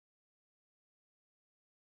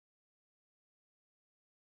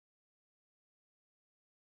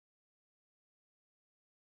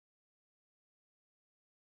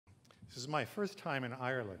This is my first time in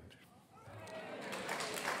Ireland.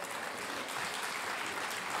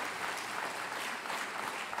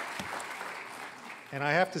 And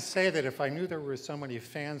I have to say that if I knew there were so many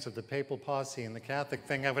fans of the papal posse and the Catholic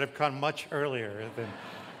thing, I would have come much earlier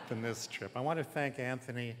than this trip. I want to thank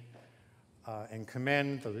Anthony and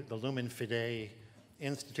commend the Lumen Fidei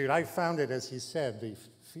Institute. I founded, as he said,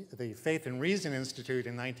 the Faith and Reason Institute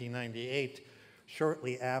in 1998,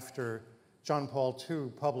 shortly after John Paul II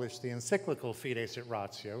published the encyclical Fides et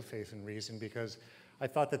Ratio, Faith and Reason, because I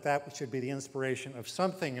thought that that should be the inspiration of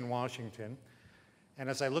something in Washington. And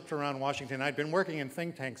as I looked around Washington, I'd been working in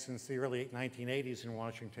think tanks since the early 1980s in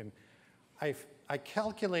Washington. I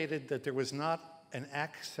calculated that there was not an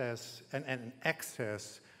excess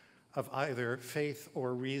of either faith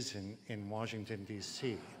or reason in Washington,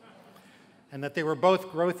 D.C., and that they were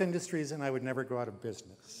both growth industries and I would never go out of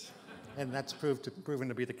business. And that's proven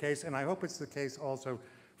to be the case, and I hope it's the case also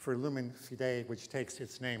for Lumen Fidei, which takes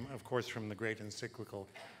its name, of course, from the great encyclical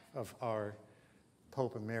of our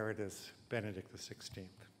Pope Emeritus, Benedict XVI.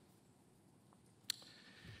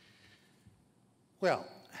 Well,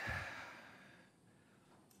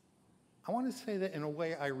 I want to say that in a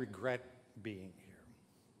way I regret being here.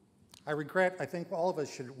 I think all of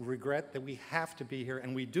us should regret that we have to be here,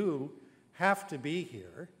 and we do have to be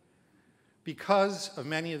here because of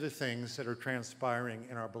many of the things that are transpiring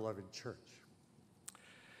in our beloved church.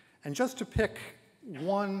 And just to pick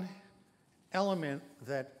one element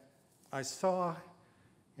that I saw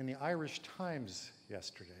in the Irish Times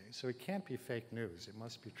yesterday, so it can't be fake news, it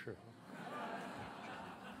must be true.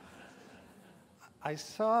 I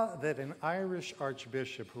saw that an Irish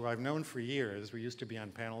archbishop, who I've known for years, we used to be on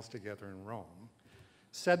panels together in Rome,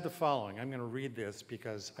 said the following. I'm going to read this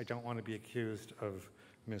because I don't want to be accused of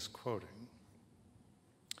misquoting.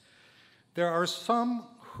 There are some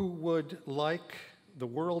who would like the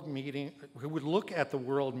world meeting, who would look at the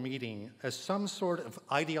world meeting as some sort of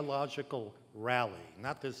ideological rally,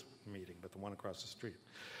 not this meeting, but the one across the street.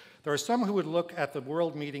 There are some who would look at the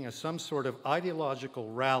world meeting as some sort of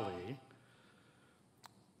ideological rally.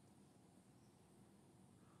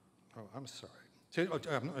 Oh, I'm sorry.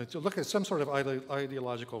 To look at some sort of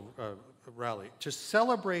ideological rally, to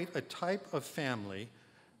celebrate a type of family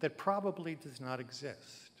that probably does not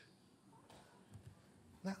exist.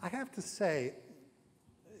 Now, I have to say,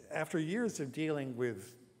 after years of dealing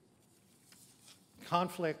with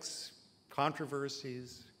conflicts,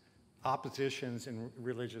 controversies, oppositions in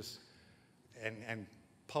religious and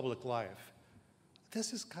public life,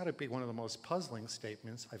 this has got to be one of the most puzzling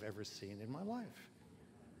statements I've ever seen in my life.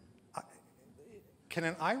 Can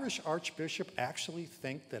an Irish archbishop actually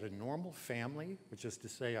think that a normal family, which is to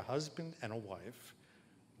say a husband and a wife,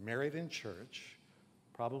 married in church,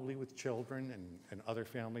 probably with children and other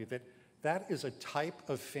family, that is a type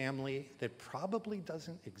of family that probably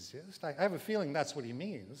doesn't exist? I have a feeling that's what he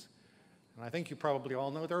means. And I think you probably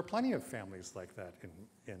all know there are plenty of families like that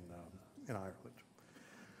in Ireland.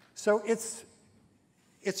 So it's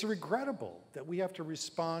regrettable that we have to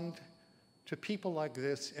respond to people like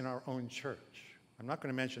this in our own church. I'm not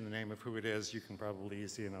going to mention the name of who it is. You can probably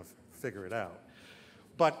easy enough figure it out.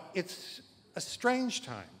 But it's a strange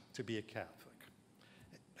time to be a Catholic.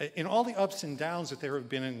 In all the ups and downs that there have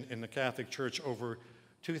been in the Catholic Church over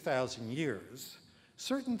 2,000 years,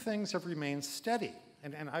 certain things have remained steady,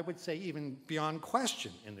 and I would say even beyond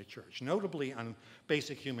question in the church, notably on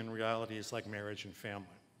basic human realities like marriage and family.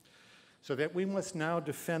 So that we must now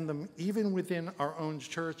defend them even within our own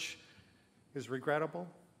church is regrettable,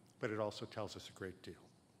 but it also tells us a great deal.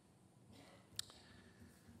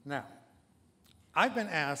 Now, I've been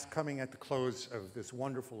asked, coming at the close of this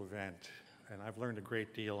wonderful event, and I've learned a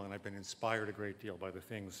great deal, and I've been inspired a great deal by the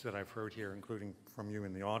things that I've heard here, including from you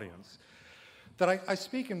in the audience, that I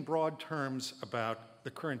speak in broad terms about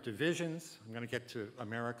the current divisions. I'm going to get to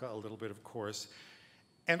America a little bit, of course,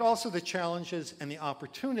 and also the challenges and the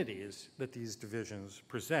opportunities that these divisions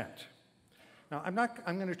present. Now, I'm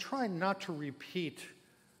going to try not to repeat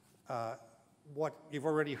what you've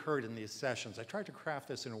already heard in these sessions. I tried to craft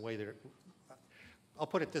this in a way that, I'll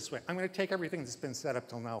put it this way. I'm going to take everything that's been set up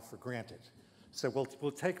till now for granted. So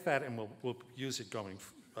we'll take that and we'll use it going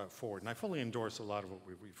forward. And I fully endorse a lot of what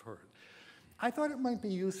we've heard. I thought it might be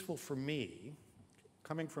useful for me,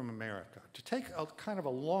 coming from America, to take a kind of a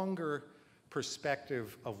longer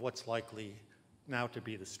perspective of what's likely now to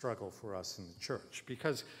be the struggle for us in the church.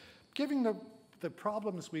 Because given the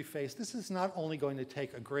problems we face, this is not only going to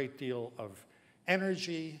take a great deal of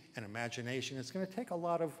energy and imagination, it's going to take a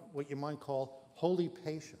lot of what you might call holy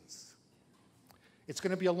patience. It's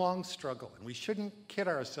going to be a long struggle, and we shouldn't kid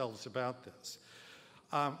ourselves about this.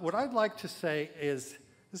 What I'd like to say is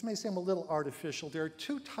This may seem a little artificial. There are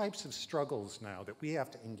two types of struggles now that we have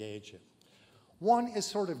to engage in. One is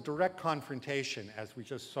sort of direct confrontation, as we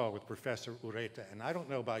just saw with Professor Ureta. And I don't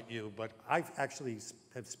know about you, but I actually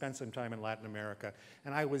have spent some time in Latin America,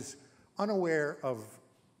 and I was unaware of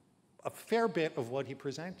a fair bit of what he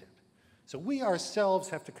presented. So we ourselves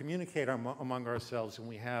have to communicate among ourselves, and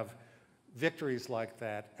we have victories like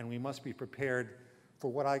that, and we must be prepared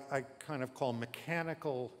for what I kind of call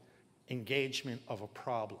mechanical engagement of a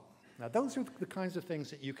problem. Now, those are the kinds of things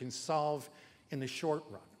that you can solve in the short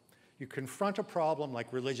run. You confront a problem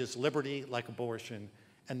like religious liberty, like abortion,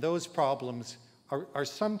 and those problems are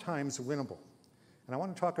sometimes winnable. And I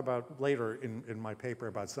want to talk about later in my paper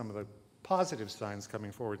about some of the positive signs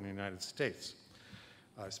coming forward in the United States,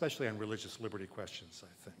 especially on religious liberty questions,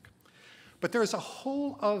 I think. But there's a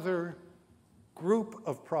whole other group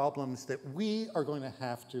of problems that we are going to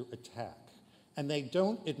have to attack, and they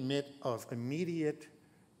don't admit of immediate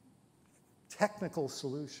technical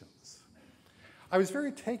solutions. I was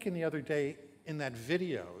very taken the other day in that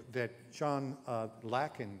video that John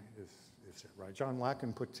Lacken, is it right? John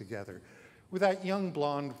Lacken put together with that young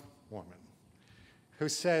blonde woman who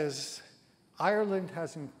says, Ireland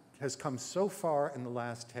has come so far in the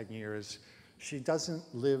last 10 years, she doesn't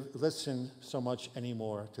listen so much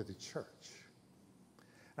anymore to the church.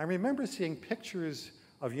 I remember seeing pictures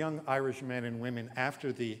of young Irish men and women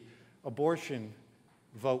after the abortion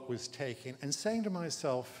vote was taken and saying to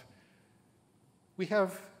myself, we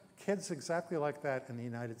have kids exactly like that in the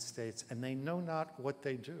United States, and they know not what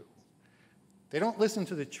they do. They don't listen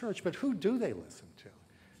to the church, but who do they listen to?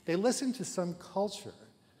 They listen to some culture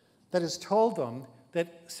that has told them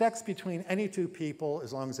that sex between any two people,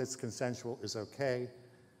 as long as it's consensual, is okay.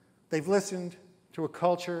 They've listened to a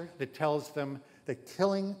culture that tells them that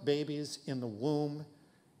killing babies in the womb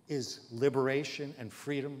is liberation and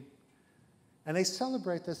freedom. And they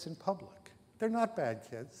celebrate this in public. They're not bad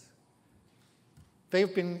kids.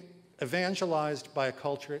 They've been evangelized by a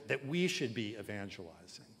culture that we should be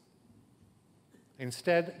evangelizing.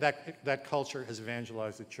 Instead, that culture has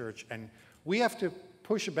evangelized the church, and we have to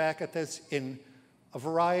push back at this in a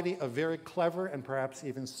variety of very clever and perhaps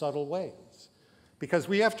even subtle ways, because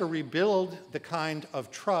we have to rebuild the kind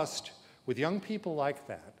of trust with young people like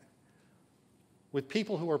that, with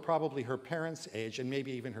people who are probably her parents' age and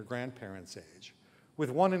maybe even her grandparents' age, with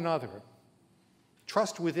one another,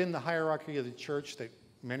 trust within the hierarchy of the church that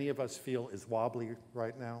many of us feel is wobbly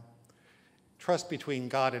right now, trust between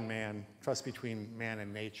God and man, trust between man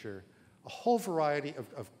and nature, a whole variety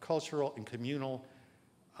of cultural and communal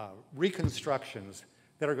reconstructions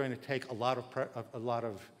that are going to take a lot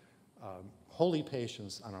of holy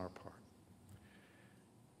patience on our part.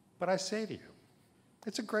 But I say to you,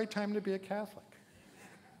 it's a great time to be a Catholic.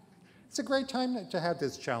 It's a great time to have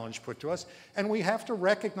this challenge put to us, and we have to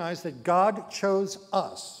recognize that God chose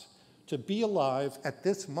us to be alive at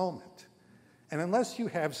this moment. And unless you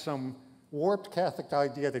have some warped Catholic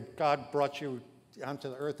idea that God brought you onto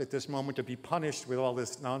the earth at this moment to be punished with all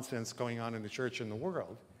this nonsense going on in the church and the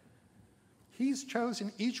world, He's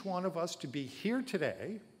chosen each one of us to be here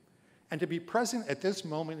today and to be present at this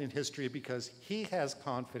moment in history because He has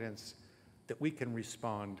confidence that we can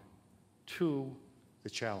respond to the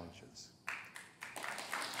challenges.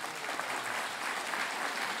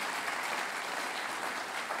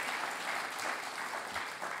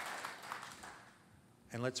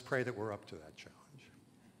 And let's pray that we're up to that challenge.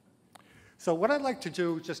 So what I'd like to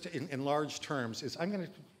do, just in large terms, is I'm going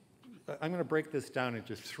to break this down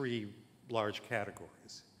into three large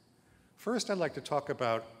categories. First, I'd like to talk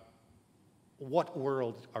about what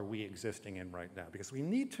world are we existing in right now, because we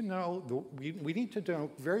need to know, we need to know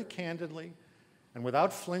very candidly and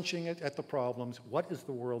without flinching at the problems, what is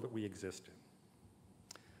the world that we exist in?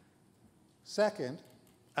 Second,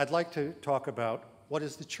 I'd like to talk about what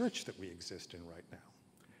is the church that we exist in right now.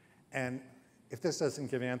 And if this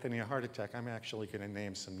doesn't give Anthony a heart attack, I'm actually going to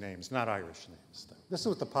name some names, not Irish names, though. This is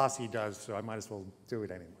what the posse does, so I might as well do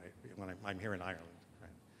it anyway when I'm here in Ireland.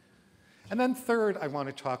 Right? And then third, I want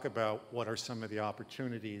to talk about what are some of the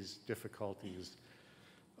opportunities, difficulties,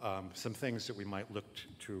 some things that we might look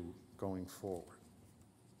to going forward.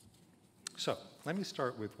 So let me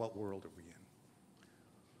start with what world are we in?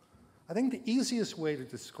 I think the easiest way to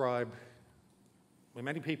describe, well,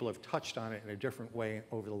 many people have touched on it in a different way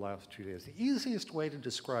over the last 2 days. The easiest way to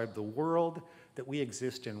describe the world that we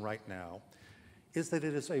exist in right now is that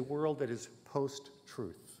it is a world that is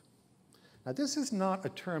post-truth. Now, this is not a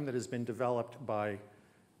term that has been developed by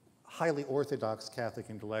highly orthodox Catholic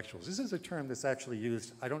intellectuals. This is a term that's actually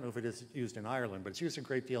used, I don't know if it is used in Ireland, but it's used a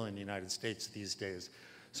great deal in the United States these days,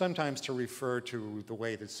 sometimes to refer to the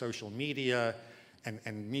way that social media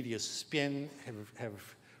and media spin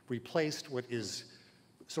have replaced what is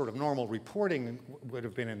sort of normal reporting would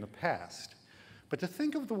have been in the past. But to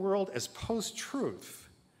think of the world as post-truth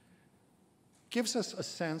gives us a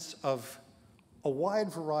sense of a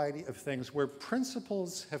wide variety of things where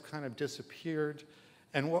principles have kind of disappeared,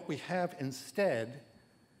 and what we have instead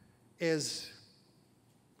is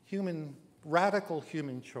radical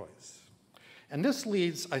human choice. And this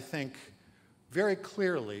leads, I think, very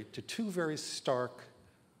clearly to two very stark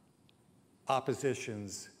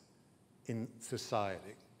oppositions in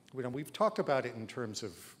society. We've talked about it in terms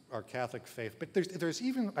of our Catholic faith, but there's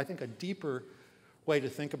even, I think, a deeper way to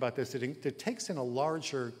think about this that takes in a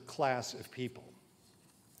larger class of people.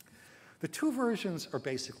 The two versions are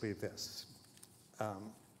basically this.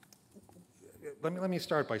 Let me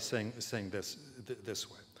start by saying this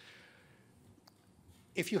way.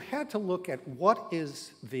 If you had to look at what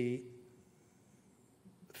is the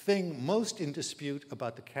thing most in dispute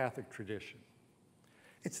about the Catholic tradition,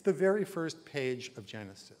 it's the very first page of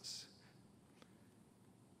Genesis.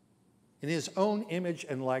 In his own image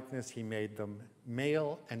and likeness he made them,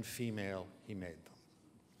 male and female he made them.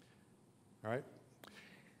 All right?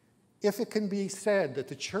 If it can be said that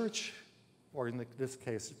the church, or in this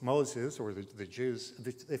case Moses or the Jews,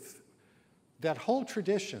 if that whole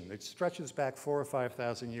tradition that stretches back 4,000 or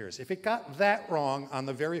 5,000 years, if it got that wrong on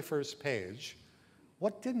the very first page,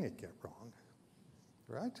 what didn't it get wrong,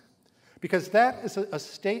 right? Because that is a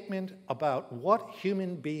statement about what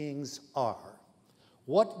human beings are,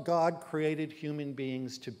 what God created human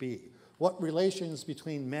beings to be, what relations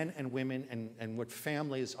between men and women and what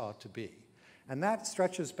families ought to be. And that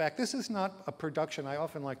stretches back. This is not a production, I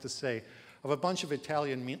often like to say, of a bunch of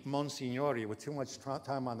Italian monsignori with too much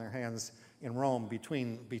time on their hands in Rome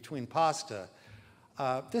between pasta.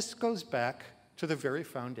 This goes back to the very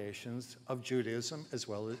foundations of Judaism as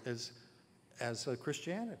well as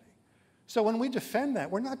Christianity. So when we defend that,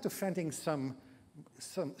 we're not defending some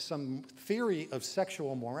theory of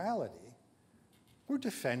sexual morality. We're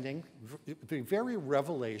defending the very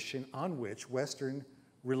revelation on which Western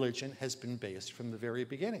religion has been based from the very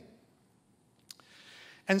beginning.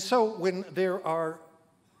 And so when there are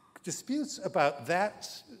disputes about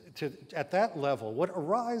that, at that level, what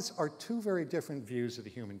arise are two very different views of the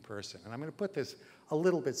human person. And I'm going to put this a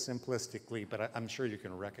little bit simplistically, but I'm sure you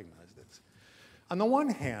can recognize this. On the one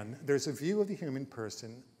hand, there's a view of the human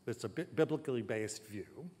person that's a biblically based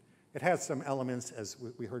view. It has some elements, as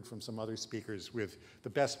we heard from some other speakers, with the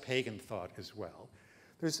best pagan thought as well.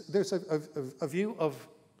 There's a view of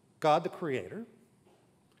God the Creator,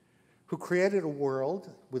 who created a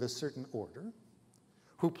world with a certain order,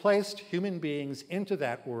 who placed human beings into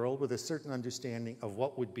that world with a certain understanding of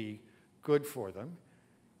what would be good for them,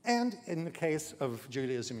 and in the case of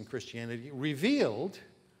Judaism and Christianity, revealed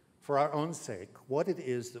for our own sake what it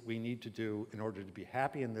is that we need to do in order to be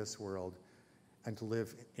happy in this world and to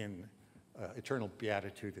live in eternal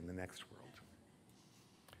beatitude in the next world.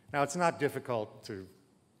 Now, it's not difficult to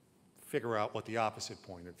figure out what the opposite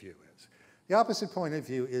point of view is. The opposite point of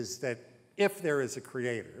view is that if there is a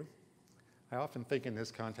creator, I often think in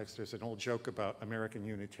this context there's an old joke about American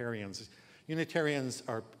Unitarians. Unitarians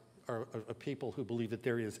are a people who believe that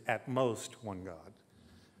there is at most one God.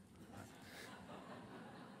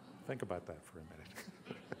 Think about that for a minute.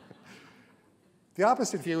 The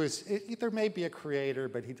opposite view is there may be a creator,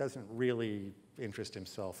 but he doesn't really interest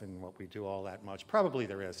himself in what we do all that much. Probably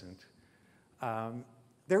there isn't.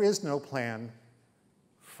 There is no plan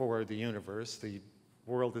for the universe. The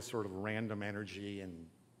world is sort of random energy and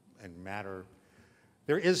matter.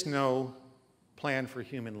 There is no plan for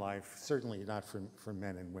human life, certainly not for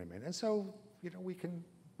men and women. And so, we can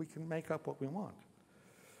make up what we want.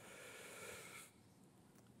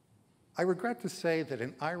 I regret to say that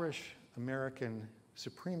an Irish-American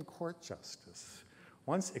Supreme Court justice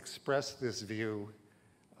once expressed this view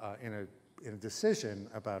in a decision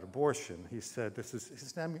about abortion. He said,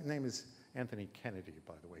 his name is Anthony Kennedy,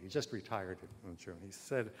 by the way. He just retired in June. He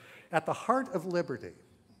said, "At the heart of liberty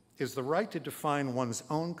is the right to define one's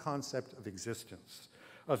own concept of existence,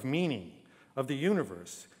 of meaning, of the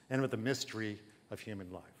universe, and of the mystery of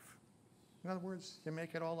human life." In other words, you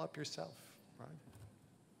make it all up yourself, right?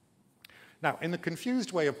 Now, in the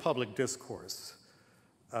confused way of public discourse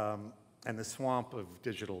and the swamp of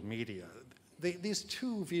digital media, these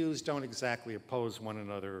two views don't exactly oppose one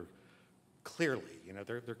another clearly.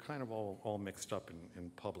 They're kind of all mixed up in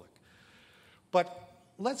public. But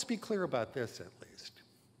let's be clear about this, at least.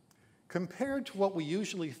 Compared to what we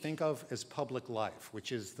usually think of as public life,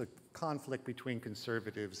 which is the conflict between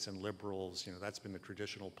conservatives and liberals, that's been the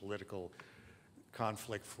traditional political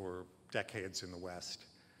conflict for decades in the West.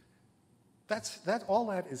 all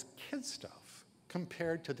that is kid stuff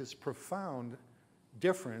compared to this profound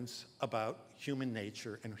difference about human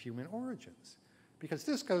nature and human origins. Because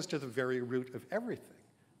this goes to the very root of everything.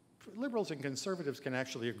 Liberals and conservatives can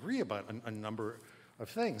actually agree about a number of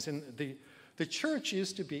things. And the church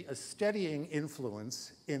used to be a steadying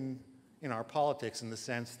influence in our politics in the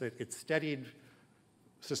sense that it steadied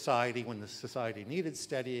society when the society needed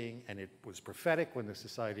steadying, and it was prophetic when the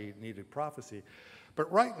society needed prophecy.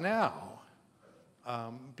 But right now,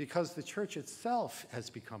 because the church itself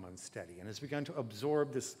has become unsteady and has begun to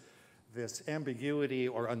absorb this ambiguity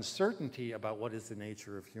or uncertainty about what is the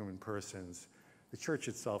nature of human persons, the church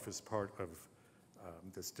itself is part of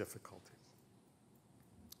this difficulty.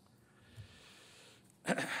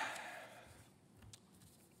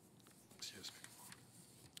 Excuse me.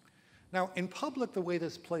 Now, in public, the way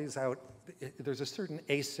this plays out, there's a certain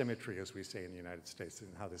asymmetry, as we say in the United States, in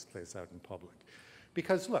how this plays out in public.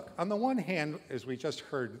 Because, look, on the one hand, as we just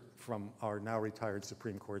heard from our now retired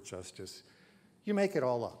Supreme Court Justice, you make it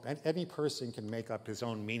all up. And any person can make up his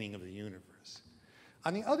own meaning of the universe.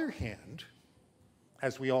 On the other hand,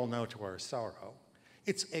 as we all know to our sorrow,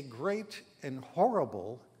 it's a great and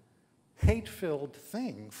horrible, hate-filled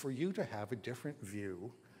thing for you to have a different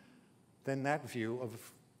view than that view of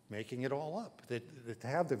making it all up. That to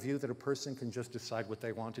have the view that a person can just decide what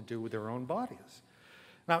they want to do with their own bodies.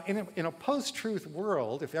 Now, in a post-truth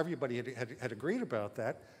world, if everybody had agreed about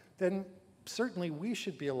that, then certainly we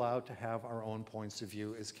should be allowed to have our own points of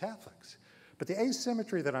view as Catholics. But the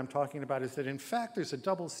asymmetry that I'm talking about is that, in fact, there's a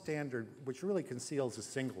double standard which really conceals a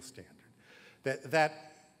single standard. That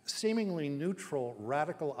seemingly neutral,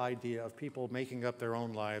 radical idea of people making up their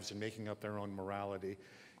own lives and making up their own morality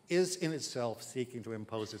is in itself seeking to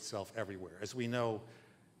impose itself everywhere. As we know,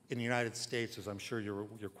 in the United States, as I'm sure you're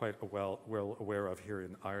quite well aware of here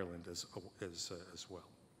in Ireland as well.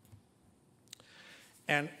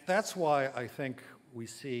 And that's why I think we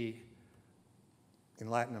see in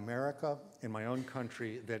Latin America, in my own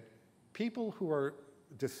country, that people who are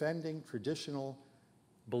defending traditional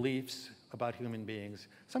beliefs about human beings,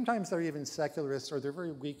 sometimes they're even secularists or they're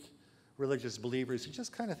very weak religious believers who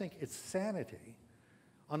just kind of think it's sanity,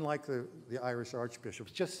 unlike the Irish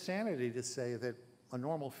archbishops, just sanity to say that a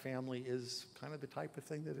normal family is kind of the type of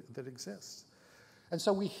thing that exists. And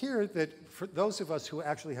so we hear that for those of us who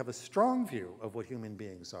actually have a strong view of what human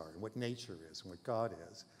beings are and what nature is and what God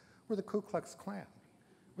is, we're the Ku Klux Klan,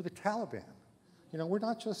 we're the Taliban. You know, we're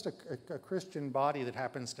not just a Christian body that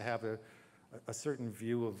happens to have a certain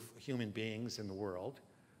view of human beings in the world.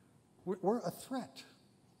 We're a threat.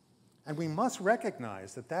 And we must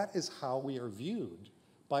recognize that that is how we are viewed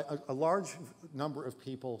by a large number of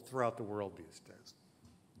people throughout the world these days.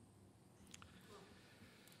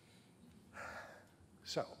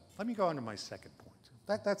 So let me go on to my second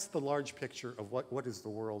point. That's the large picture of what is the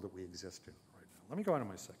world that we exist in right now. Let me go on to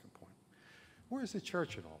my second point. Where is the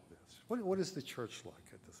church in all of this? What is the church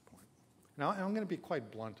like at this point? Now, I'm going to be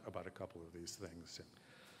quite blunt about a couple of these things. And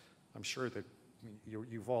I'm sure that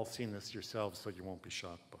you've all seen this yourselves, so you won't be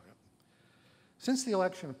shocked by it. Since the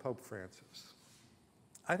election of Pope Francis,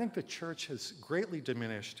 I think the church has greatly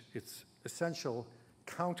diminished its essential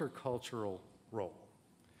countercultural role.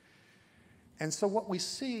 And so what we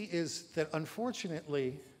see is that,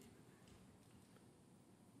 unfortunately,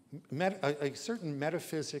 a certain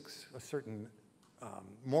metaphysics, a certain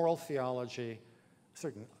moral theology, a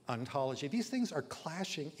certain ontology, these things are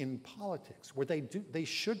clashing in politics, where they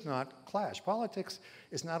should not clash. Politics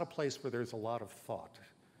is not a place where there's a lot of thought.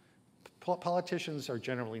 Politicians are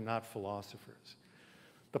generally not philosophers.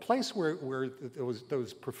 The place where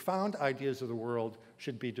those profound ideas of the world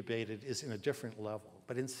should be debated is in a different level.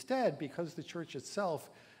 But instead, because the church itself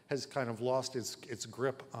has kind of lost its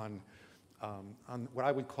grip on what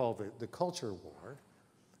I would call the culture war,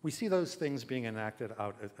 we see those things being enacted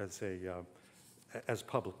out as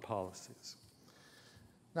public policies.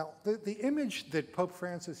 Now, the image that Pope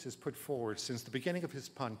Francis has put forward since the beginning of his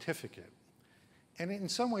pontificate, and in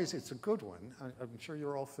some ways it's a good one, I'm sure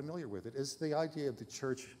you're all familiar with it, is the idea of the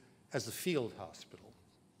church as a field hospital,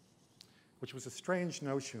 which was a strange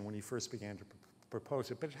notion when he first began to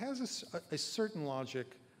propose it, but it has a certain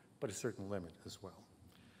logic, but a certain limit as well.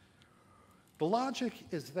 The logic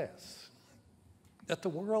is this, that the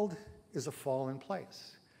world is a fallen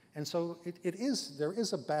place. And so there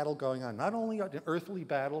is a battle going on, not only an earthly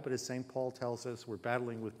battle, but as St. Paul tells us, we're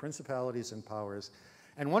battling with principalities and powers.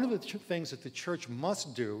 And one of the things that the church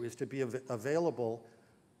must do is to be available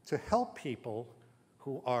to help people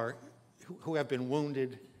who have been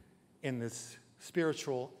wounded in this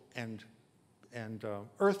spiritual and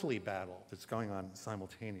earthly battle that's going on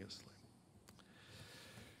simultaneously.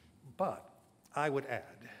 But I would add,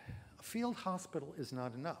 a field hospital is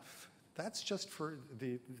not enough. That's just for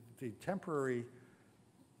the temporary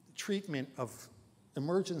treatment of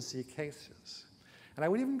emergency cases. And I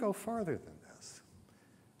would even go farther than this.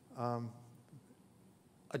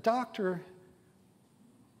 A doctor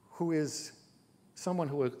who is someone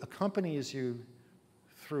who accompanies you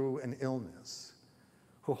through an illness,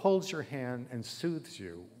 who holds your hand and soothes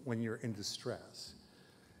you when you're in distress,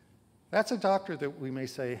 that's a doctor that we may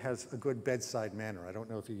say has a good bedside manner. I don't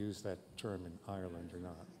know if you use that term in Ireland or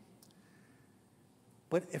not.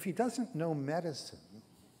 But if he doesn't know medicine,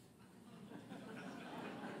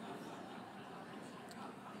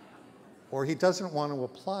 or he doesn't want to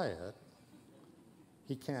apply it,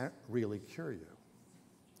 he can't really cure you.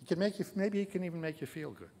 He can make you, maybe he can even make you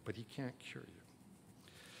feel good, but he can't cure you.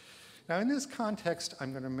 Now, in this context,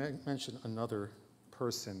 I'm going to mention another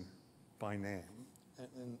person by name.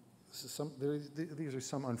 And these are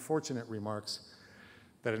some unfortunate remarks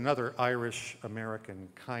that another Irish-American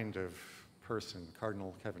kind of person,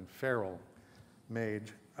 Cardinal Kevin Farrell, made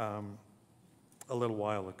a little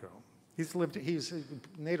while ago. He's a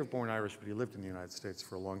native-born Irish, but he lived in the United States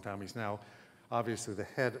for a long time. He's now obviously the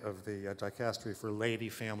head of the Dicastery for Laity,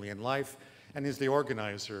 Family, and Life, and is the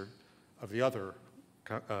organizer of the other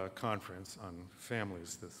conference on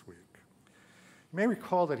families this week. You may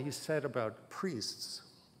recall that he said about priests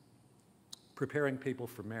preparing people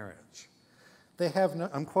for marriage, they have no,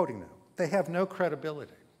 I'm quoting now, they have no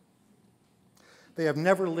credibility. They have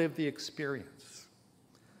never lived the experience.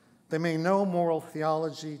 They may know moral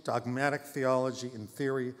theology, dogmatic theology in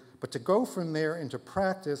theory, but to go from there into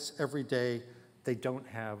practice every day, they don't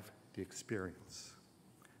have the experience.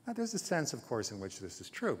 Now, there's a sense, of course, in which this is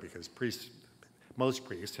true, because most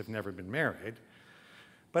priests have never been married.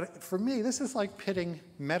 But for me, this is like pitting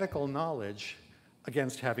medical knowledge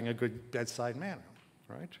against having a good bedside manner,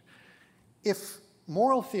 right? If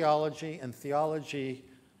moral theology and theology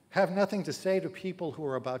have nothing to say to people who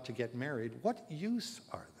are about to get married, what use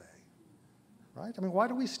are they, right? I mean, why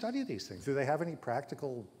do we study these things? Do they have any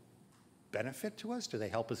practical benefit to us? Do they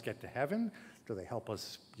help us get to heaven? Do they help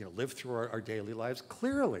us, live through our daily lives?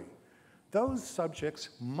 Clearly, those subjects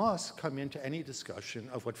must come into any discussion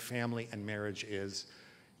of what family and marriage is,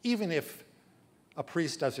 even if a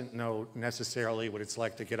priest doesn't know necessarily what it's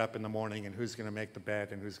like to get up in the morning and who's going to make the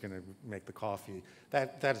bed and who's going to make the coffee.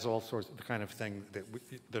 That is all sorts of the kind of thing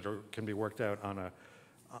that can be worked out on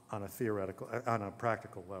a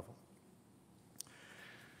practical level.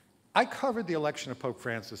 I covered the election of Pope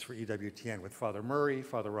Francis for EWTN with Father Murray,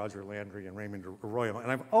 Father Roger Landry, and Raymond Arroyo,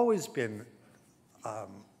 and I've always been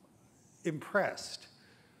impressed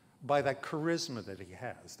by that charisma that he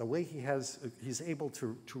has, the way he's able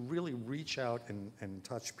to really reach out and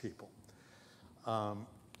touch people.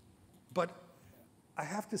 But I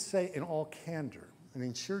have to say, in all candor and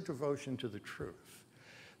in sheer devotion to the truth,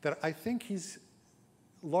 that I think he's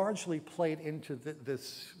largely played into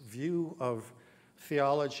this view of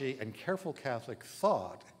theology and careful Catholic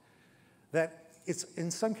thought that it's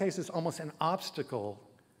in some cases almost an obstacle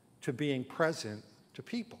to being present to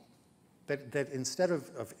people. That instead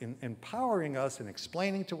of empowering us and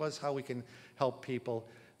explaining to us how we can help people,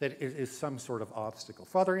 that it is some sort of obstacle.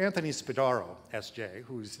 Father Anthony Spadaro, S.J.,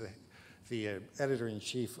 who's the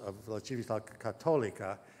editor-in-chief of La Civiltà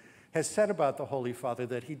Cattolica, has said about the Holy Father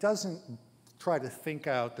that he doesn't try to think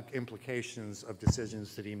out the implications of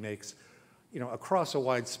decisions that he makes across a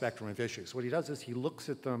wide spectrum of issues. What he does is he looks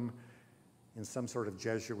at them in some sort of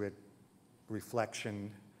Jesuit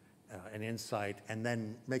reflection, an insight, and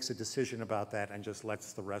then makes a decision about that and just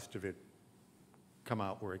lets the rest of it come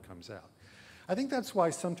out where it comes out. I think that's why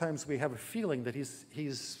sometimes we have a feeling that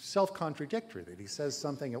he's self-contradictory, that he says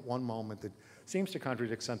something at one moment that seems to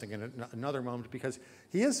contradict something in another moment, because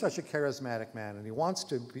he is such a charismatic man and he wants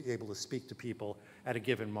to be able to speak to people at a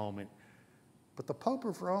given moment. But the Pope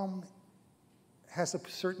of Rome has a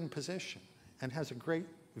certain position and has a great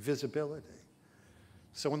visibility.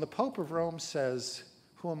 So when the Pope of Rome says,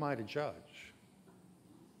 "Who am I to judge?"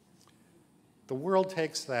 the world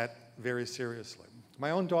takes that very seriously.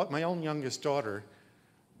 My own youngest daughter,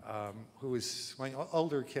 my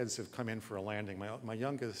older kids have come in for a landing. My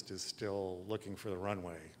youngest is still looking for the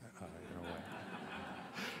runway.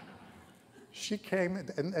 She came,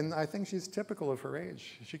 and I think she's typical of her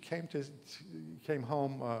age. She came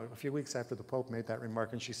home a few weeks after the Pope made that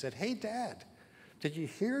remark, and she said, "Hey, Dad, did you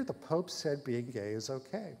hear the Pope said being gay is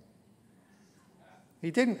okay?" He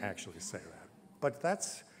didn't actually say that, but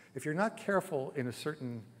if you're not careful in a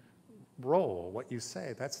certain role, what you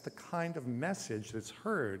say, that's the kind of message that's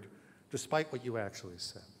heard despite what you actually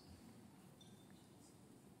said.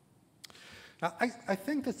 Now, I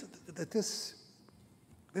think that this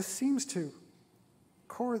this seems to,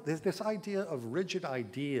 this idea of rigid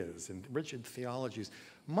ideas and rigid theologies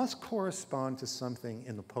must correspond to something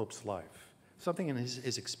in the Pope's life, something in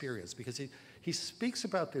his experience, because he speaks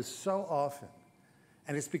about this so often,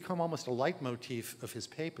 and it's become almost a leitmotif of his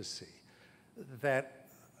papacy, that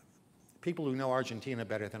people who know Argentina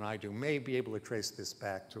better than I do may be able to trace this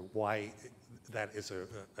back to why that is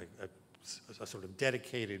a sort of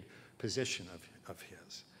dedicated position of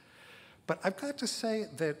his. But I've got to say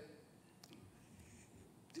that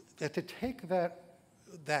to take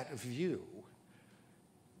that view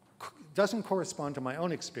doesn't correspond to my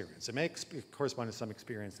own experience. It may correspond to some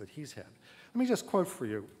experience that he's had. Let me just quote for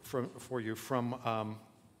you from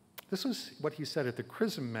this was what he said at the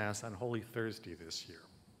Chrism Mass on Holy Thursday this year.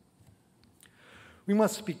 We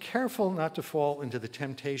must be careful not to fall into the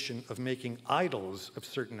temptation of making idols of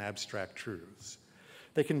certain abstract truths.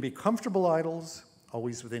 They can be comfortable idols,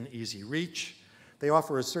 always within easy reach. They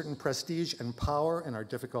offer a certain prestige and power and are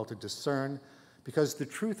difficult to discern because the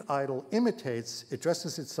truth idol imitates, it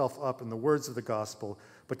dresses itself up in the words of the gospel,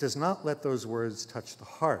 but does not let those words touch the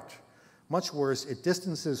heart. Much worse, it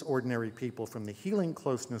distances ordinary people from the healing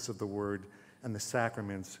closeness of the word and the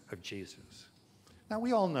sacraments of Jesus. Now,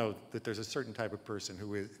 we all know that there's a certain type of person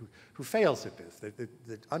who fails at this,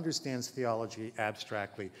 that understands theology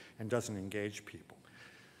abstractly and doesn't engage people.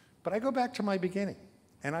 But I go back to my beginning,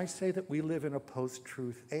 and I say that we live in a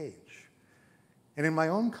post-truth age. And in my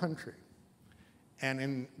own country, and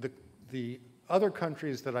in the other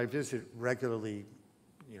countries that I visit regularly,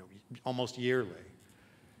 almost yearly,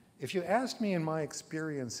 if you asked me in my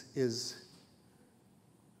experience, is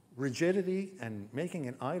rigidity and making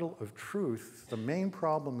an idol of truth the main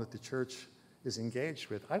problem that the church is engaged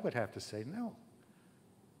with, I would have to say no.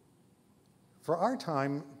 For our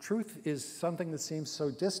time, truth is something that seems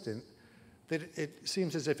so distant that it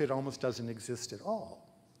seems as if it almost doesn't exist at all.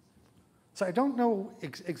 So I don't know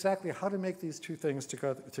exactly how to make these two things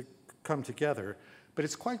to come together, but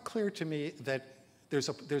it's quite clear to me that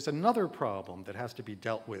there's another problem that has to be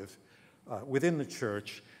dealt with within the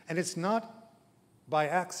church, and it's not by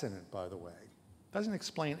accident, by the way. It doesn't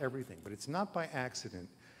explain everything, but it's not by accident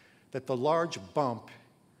that the large bump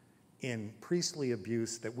in priestly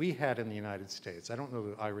abuse that we had in the United States, I don't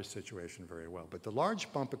know the Irish situation very well, but the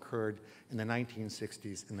large bump occurred in the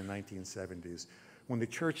 1960s and the 1970s when the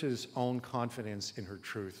church's own confidence in her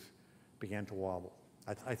truth began to wobble.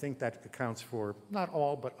 I think that accounts for not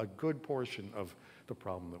all, but a good portion of the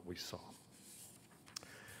problem that we saw.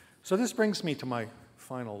 So this brings me to my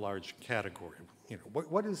final large category.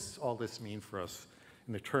 What does all this mean for us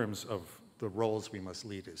in the terms of the roles we must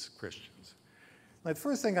lead as Christians? Now, the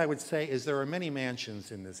first thing I would say is there are many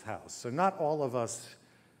mansions in this house, so not all of us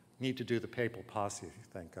need to do the papal posse,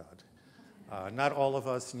 thank God. Not all of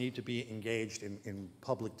us need to be engaged in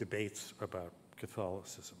public debates about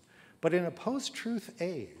Catholicism. But in a post-truth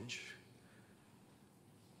age,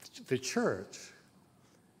 the church,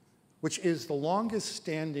 which is the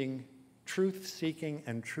longest-standing truth-seeking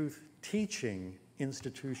and truth-teaching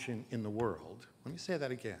institution in the world, let me say that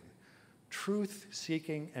again,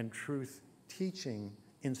 truth-seeking and truth-teaching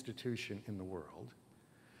institution in the world,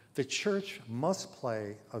 the church must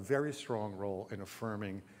play a very strong role in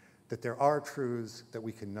affirming that there are truths, that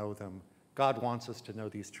we can know them. God wants us to know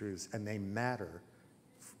these truths, and they matter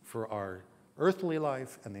for our earthly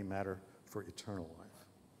life, and they matter for eternal life.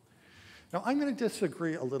 Now, I'm going to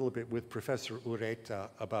disagree a little bit with Professor Ureta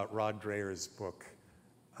about Rod Dreher's book,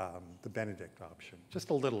 The Benedict Option, just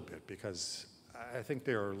a little bit, because I think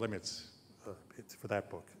there are limits for that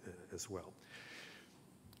book as well.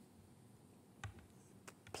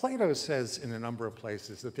 Plato says in a number of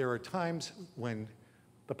places that there are times when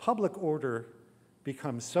the public order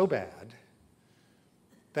becomes so bad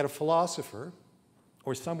that a philosopher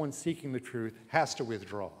or someone seeking the truth has to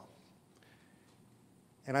withdraw.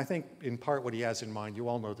 And I think in part what he has in mind, you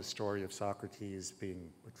all know the story of Socrates being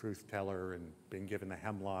a truth teller and being given the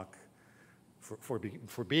hemlock for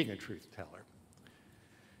being a truth teller.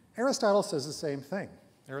 Aristotle says the same thing.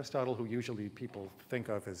 Aristotle, who usually people think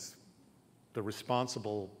of as the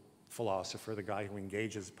responsible philosopher, the guy who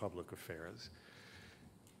engages public affairs,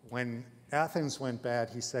 when Athens went bad,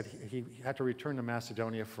 he said he had to return to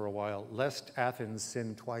Macedonia for a while, lest Athens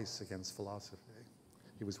sin twice against philosophy.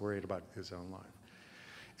 He was worried about his own life.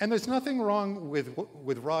 And there's nothing wrong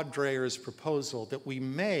with Rod Dreher's proposal that we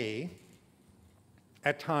may,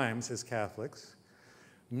 at times as Catholics,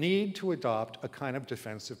 need to adopt a kind of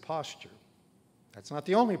defensive posture. That's not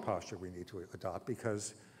the only posture we need to adopt,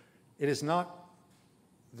 because it is not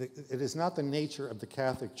the nature of the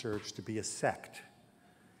Catholic Church to be a sect.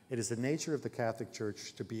 It is the nature of the Catholic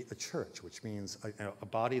Church to be a church, which means a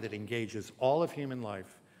body that engages all of human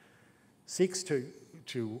life, seeks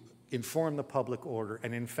to inform the public order,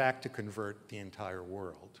 and in fact to convert the entire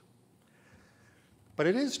world. But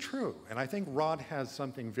it is true, and I think Rod has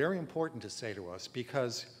something very important to say to us,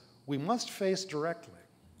 because we must face directly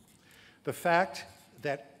the fact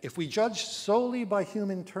that if we judge solely by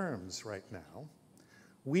human terms right now,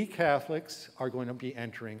 we Catholics are going to be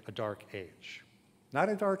entering a dark age. Not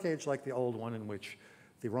a dark age like the old one in which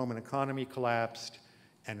the Roman economy collapsed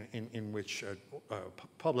and in which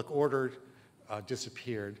public order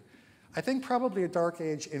disappeared. I think probably a dark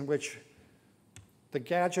age in which the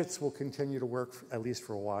gadgets will continue to work at least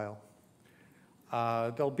for a while.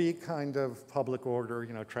 There'll be kind of public order,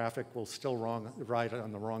 you know, traffic will still ride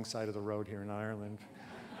on the wrong side of the road here in Ireland.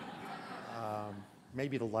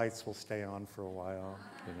 Maybe the lights will stay on for a while,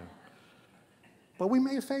 you know. But we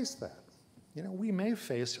may face that. You know, we may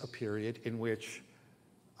face a period in which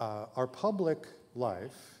our public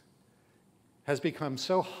life has become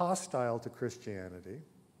so hostile to Christianity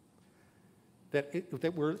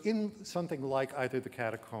that we're in something like either the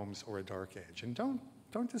catacombs or a dark age. And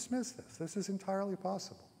don't dismiss this. This is entirely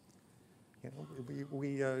possible. You know,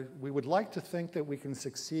 we would like to think that we can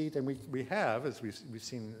succeed, and we have, as we've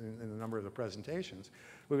seen in a number of the presentations,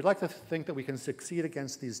 we would like to think that we can succeed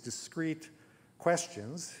against these discrete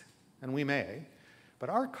questions, and we may, but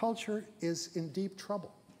our culture is in deep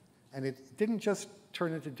trouble. And it didn't just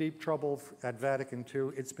turn into deep trouble at Vatican II,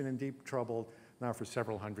 it's been in deep trouble now for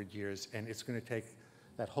several hundred years, and it's going to take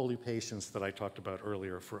that holy patience that I talked about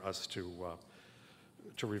earlier for us to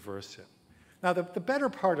reverse it. Now, the better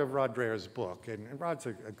part of Rod Dreher's book, and Rod's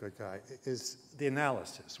a good guy, is the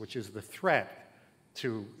analysis, which is the threat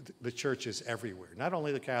to the churches everywhere. Not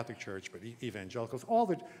only the Catholic Church, but evangelicals, all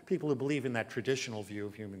the people who believe in that traditional view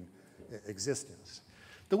of human existence.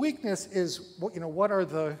 The weakness is, you know, what are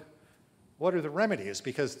the remedies?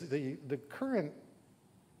 Because the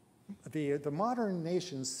modern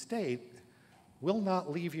nation state will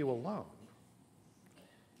not leave you alone.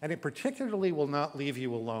 And it particularly will not leave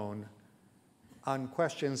you alone on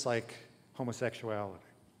questions like homosexuality.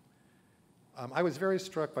 I was very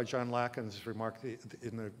struck by John Lacan's remark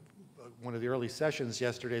in one of the early sessions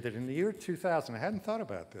yesterday that in the year 2000, I hadn't thought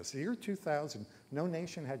about this, the year 2000, no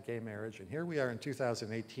nation had gay marriage, and here we are in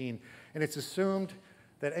 2018, and it's assumed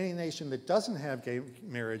that any nation that doesn't have gay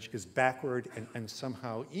marriage is backward and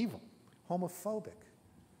somehow evil, homophobic.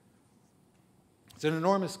 It's an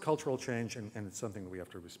enormous cultural change, and it's something that we have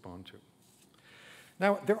to respond to.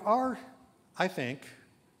 Now, there are, I think,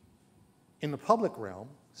 in the public realm,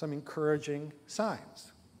 some encouraging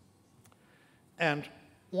signs. And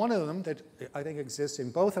one of them that I think exists in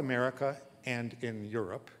both America and in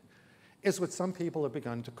Europe is what some people have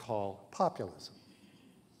begun to call populism.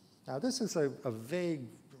 Now, this is a vague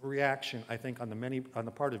reaction, I think, on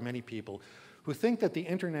the part of many people who think that the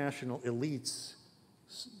international elites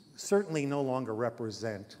certainly no longer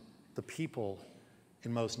represent the people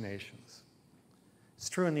in most nations. It's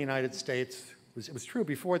true in the United States. It was true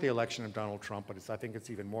before the election of Donald Trump, but I think it's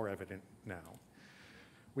even more evident now.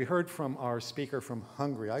 We heard from our speaker from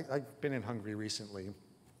Hungary. I've been in Hungary recently,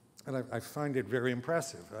 and I find it very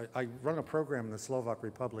impressive. I run a program in the Slovak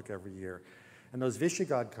Republic every year, and those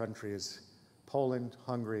Visegrad countries, Poland,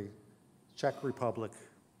 Hungary, Czech Republic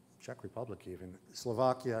even,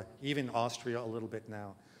 Slovakia, even Austria a little bit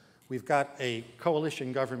now. We've got a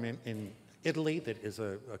coalition government in Italy that is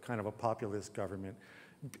a kind of a populist government.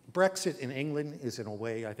 Brexit in England is, in a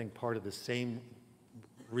way, I think, part of the same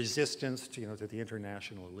resistance to the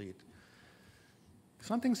international elite.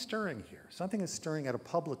 Something's stirring here. Something is stirring at a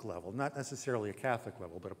public level, not necessarily a Catholic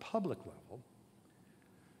level, but a public level.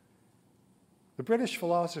 The British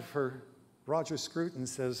philosopher Roger Scruton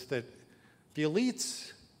says that the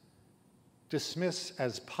elites dismiss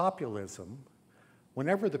as populism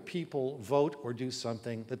whenever the people vote or do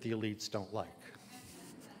something that the elites don't like.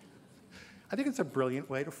 I think it's a brilliant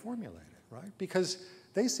way to formulate it, right? Because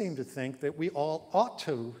they seem to think that we all ought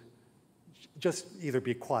to just either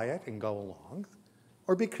be quiet and go along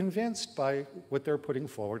or be convinced by what they're putting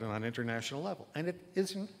forward on an international level. And it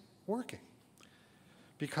isn't working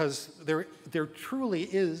because there truly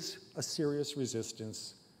is a serious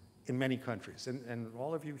resistance in many countries. And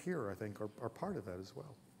all of you here, I think, are part of that as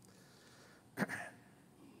well.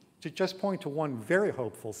 To just point to one very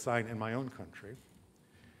hopeful sign in my own country,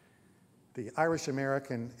 the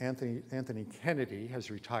Irish-American Anthony Kennedy has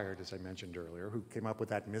retired, as I mentioned earlier, who came up with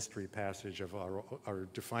that mystery passage of our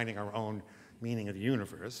defining our own meaning of the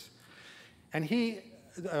universe. And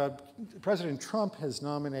President Trump has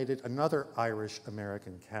nominated another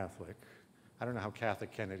Irish-American Catholic, I don't know how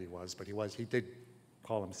Catholic Kennedy was, but he did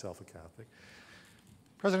call himself a Catholic.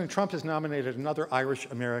 President Trump has nominated another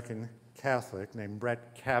Irish-American Catholic named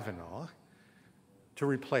Brett Kavanaugh to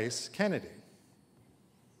replace Kennedy.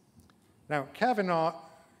 Now, Kavanaugh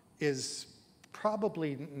is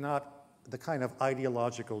probably not the kind of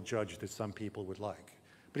ideological judge that some people would like,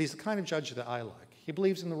 but he's the kind of judge that I like. He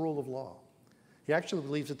believes in the rule of law. He actually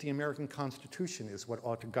believes that the American Constitution is what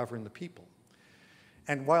ought to govern the people.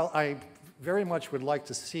 And while I very much would like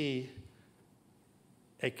to see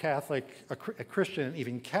a Christian, and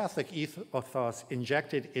even Catholic ethos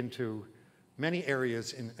injected into many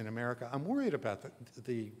areas in America, I'm worried about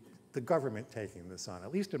the government taking this on,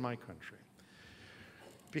 at least in my country.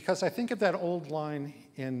 Because I think of that old line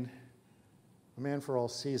in A Man for All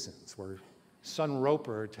Seasons, where son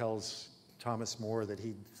Roper tells Thomas More that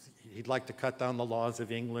he'd like to cut down the laws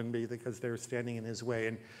of England because they're standing in his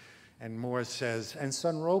way. And More says, and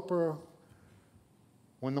son Roper,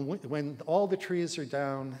 when all the trees are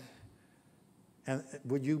down,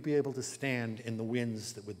 would you be able to stand in the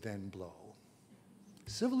winds that would then blow?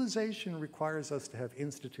 Civilization requires us to have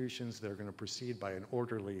institutions that are going to proceed by an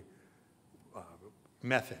orderly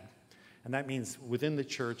method. And that means within the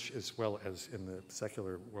church as well as in the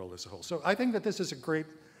secular world as a whole. So I think that this is a great,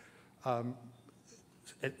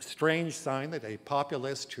 strange sign that a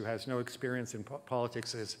populist who has no experience in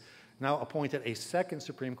politics has now appointed a second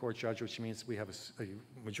Supreme Court judge, which means we have a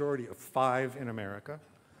majority of 5 in America,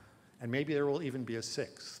 and maybe there will even be a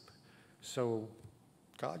 6th. So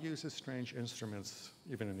God uses strange instruments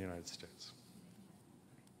even in the United States.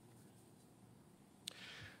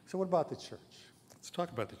 So what about the church? Let's talk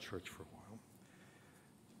about the church for a while.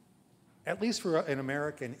 At least for an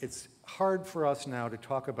American, it's hard for us now to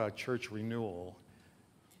talk about church renewal,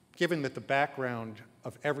 given that the background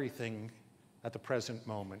of everything at the present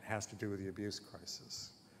moment has to do with the abuse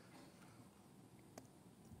crisis.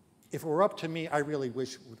 If it were up to me, I really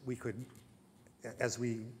wish we could, as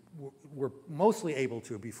we were mostly able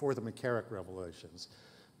to before the McCarrick revelations,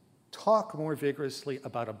 talk more vigorously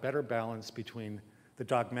about a better balance between the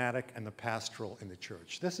dogmatic and the pastoral in the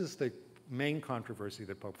church. This is the main controversy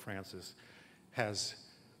that Pope Francis has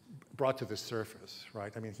brought to the surface,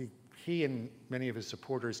 right? I mean, he and many of his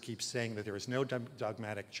supporters keep saying that there is no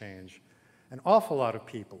dogmatic change. An awful lot of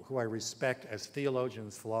people who I respect as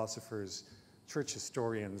theologians, philosophers, church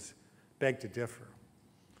historians beg to differ.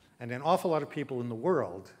 And an awful lot of people in the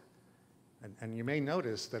world, and you may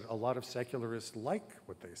notice that a lot of secularists like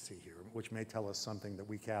what they see here, which may tell us something that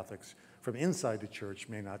we Catholics from inside the church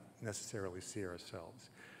may not necessarily see ourselves.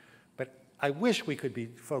 But I wish we could be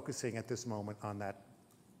focusing at this moment on that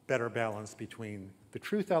better balance between the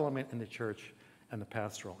truth element in the church and the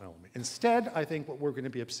pastoral element. Instead, I think what we're going to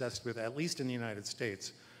be obsessed with, at least in the United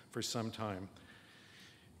States for some time,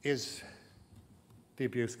 is the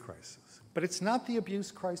abuse crisis. But it's not the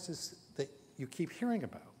abuse crisis that you keep hearing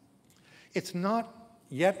about. It's not,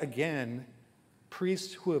 yet again,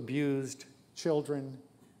 priests who abused children,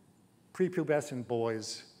 prepubescent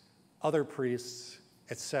boys, other priests,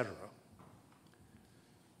 etc.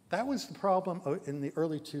 That was the problem in the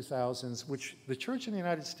early 2000s, which the church in the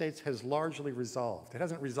United States has largely resolved. It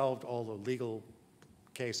hasn't resolved all the legal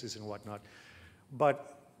cases and whatnot,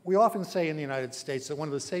 but we often say in the United States that one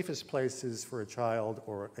of the safest places for a child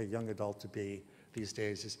or a young adult to be these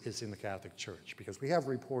days is in the Catholic Church, because we have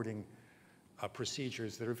reporting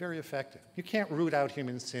procedures that are very effective. You can't root out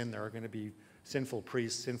human sin. There are going to be sinful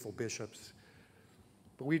priests, sinful bishops,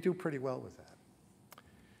 but we do pretty well with that.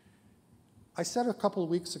 I said a couple of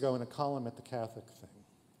weeks ago in a column at the Catholic thing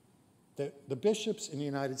that the bishops in the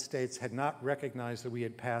United States had not recognized that we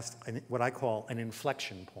had passed what I call an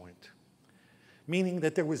inflection point, meaning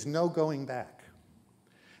that there was no going back.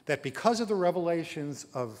 That because of the revelations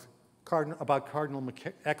about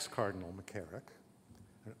ex-Cardinal McCarrick,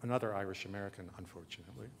 another Irish-American,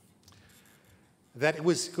 unfortunately, that it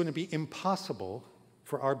was going to be impossible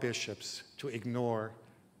for our bishops to ignore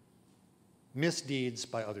misdeeds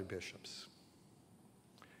by other bishops.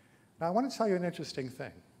 Now, I want to tell you an interesting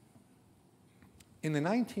thing. In the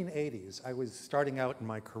 1980s, I was starting out in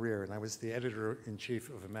my career, and I was the editor-in-chief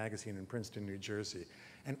of a magazine in Princeton, New Jersey,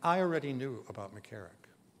 and I already knew about McCarrick.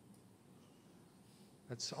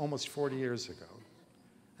 That's almost 40 years ago.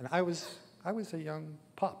 And I was a young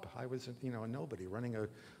pup. I was a nobody running a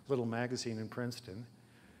little magazine in Princeton.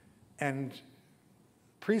 And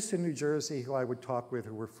priests in New Jersey who I would talk with,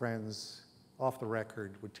 who were friends off the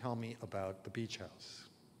record, would tell me about the beach house.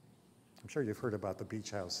 I'm sure you've heard about the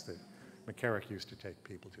beach house that McCarrick used to take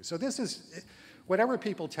people to. So this is, whatever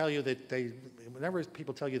people tell you they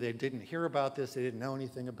didn't hear about this, they didn't know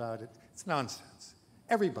anything about it, it's nonsense.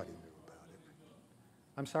 Everybody knew about it.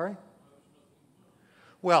 I'm sorry?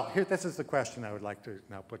 Well, here, this is the question I would like to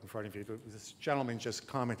now put in front of you. This gentleman just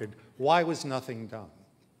commented, why was nothing done?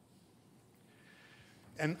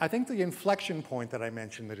 And I think the inflection point that I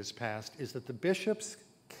mentioned that is passed is that the bishops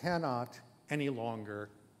cannot any longer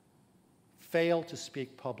fail to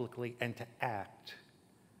speak publicly and to act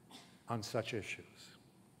on such issues.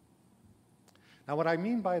 Now, what I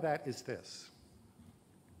mean by that is this.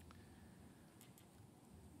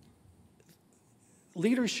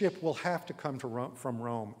 Leadership will have to come from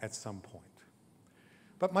Rome at some point.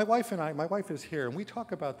 But my wife and I, my wife is here, and we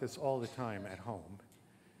talk about this all the time at home.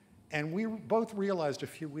 And we both realized a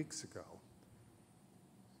few weeks ago,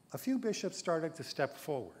 a few bishops started to step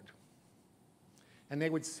forward. And they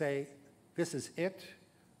would say, this is it.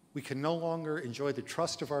 We can no longer enjoy the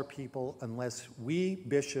trust of our people unless we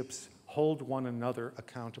bishops hold one another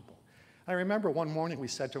accountable. I remember one morning we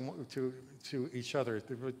said to each other,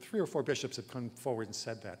 there were 3 or 4 bishops that come forward and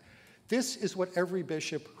said that. This is what every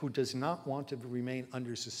bishop who does not want to remain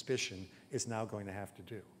under suspicion is now going to have to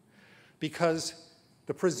do. Because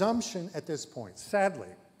the presumption at this point, sadly,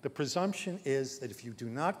 the presumption is that if you do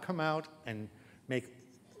not come out and make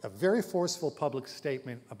a very forceful public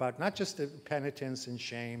statement about not just the penitence and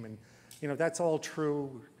shame, and that's all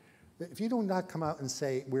true. If you do not come out and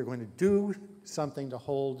say, we're going to do something to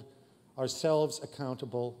hold ourselves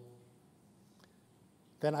accountable,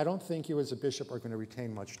 then I don't think you as a bishop are going to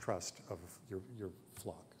retain much trust of your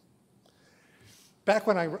flock. Back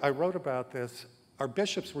when I wrote about this, our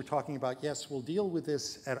bishops were talking about, yes, we'll deal with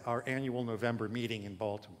this at our annual November meeting in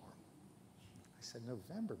Baltimore. I said,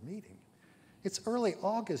 November meeting? It's early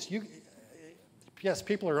August. Yes,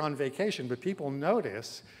 people are on vacation, but people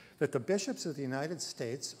notice that the bishops of the United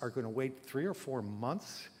States are going to wait 3 or 4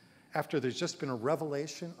 months after there's just been a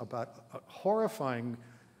revelation about a horrifying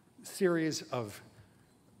series of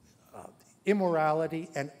immorality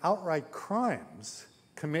and outright crimes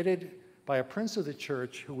committed by a prince of the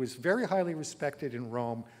church who was very highly respected in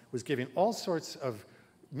Rome, was given all sorts of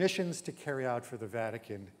missions to carry out for the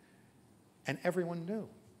Vatican, and everyone knew.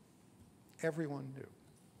 Everyone knew.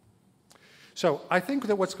 So I think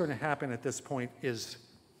that what's going to happen at this point is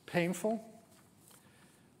painful,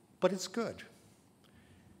 but it's good.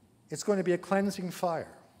 It's going to be a cleansing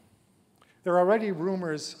fire. There are already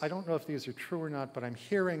rumors, I don't know if these are true or not, but I'm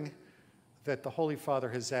hearing that the Holy Father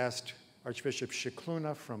has asked Archbishop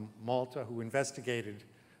Scicluna from Malta, who investigated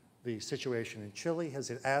the situation in Chile, has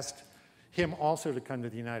asked him also to come to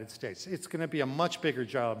the United States. It's going to be a much bigger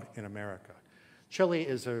job in America. Chile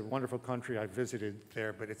is a wonderful country. I visited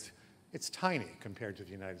there, but it's tiny compared to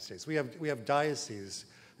the United States. We have dioceses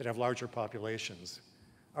that have larger populations,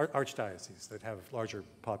 archdioceses that have larger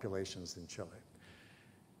populations than Chile.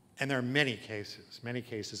 And there are many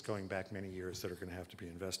cases going back many years that are going to have to be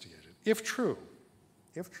investigated. If true,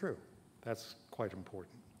 that's quite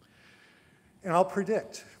important. And I'll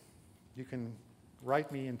predict, you can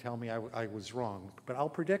write me and tell me I was wrong, but I'll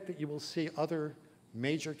predict that you will see other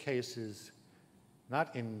major cases,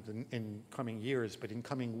 not in coming years, but in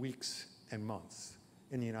coming weeks and months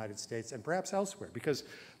in the United States and perhaps elsewhere. Because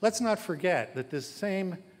let's not forget that this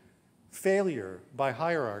same failure by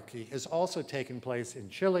hierarchy has also taken place in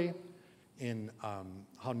Chile, in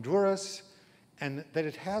Honduras, and that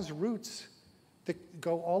it has roots that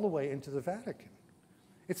go all the way into the Vatican.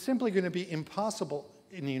 It's simply going to be impossible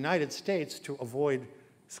in the United States to avoid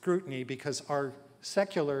scrutiny because our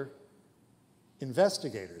secular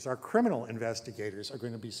investigators, our criminal investigators, are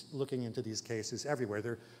going to be looking into these cases everywhere.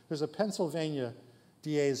 There's a Pennsylvania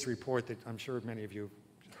DA's report that I'm sure many of you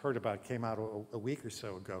heard about, came out a week or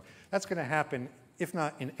so ago. That's going to happen, if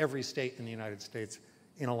not in every state in the United States,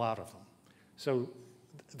 in a lot of them. So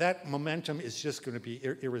that momentum is just going to be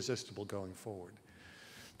irresistible going forward.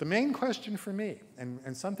 The main question for me,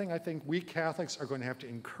 and something I think we Catholics are going to have to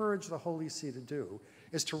encourage the Holy See to do,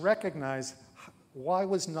 is to recognize why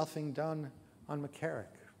was nothing done on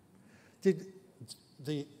McCarrick? Did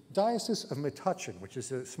the Diocese of Metuchen, which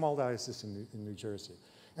is a small diocese in New Jersey,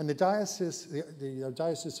 and the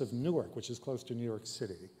Diocese of Newark, which is close to New York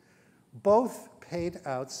City, both paid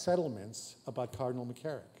out settlements about Cardinal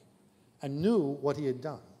McCarrick and knew what he had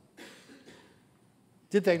done.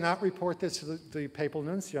 Did they not report this to the papal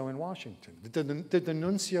nuncio in Washington? Did the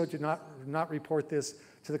nuncio not report this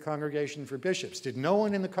to the Congregation for Bishops? Did no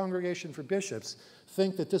one in the Congregation for Bishops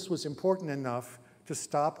think that this was important enough to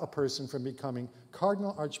stop a person from becoming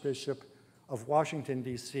Cardinal Archbishop of Washington,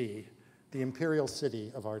 D.C., the imperial city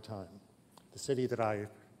of our time, the city that I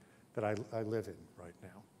live in right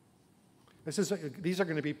now? These are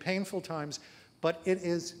going to be painful times, but it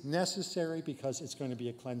is necessary because it's going to be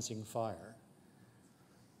a cleansing fire.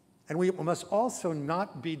 And we must also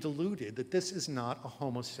not be deluded that this is not a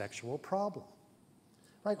homosexual problem.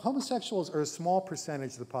 Right? Homosexuals are a small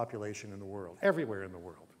percentage of the population in the world, everywhere in the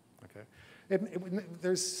world. Okay?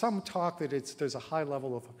 There's some talk that there's a high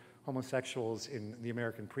level of homosexuals in the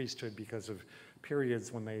American priesthood because of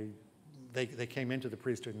periods when they came into the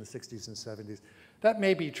priesthood in the 60s and 70s. That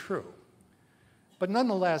may be true. But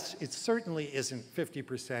nonetheless, it certainly isn't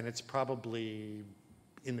 50%. It's probably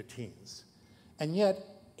in the teens. And yet,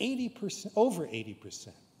 80%, over 80%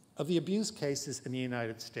 of the abuse cases in the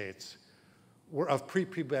United States were of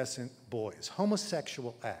prepubescent boys,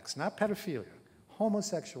 homosexual acts, not pedophilia,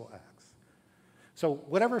 homosexual acts. So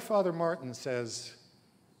whatever Father Martin says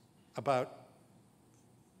about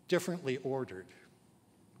differently ordered,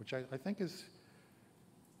 which I think is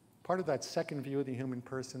part of that second view of the human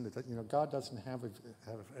person, that God doesn't have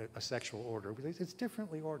a sexual order, but it's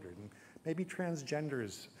differently ordered. And maybe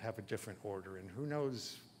transgenders have a different order, and who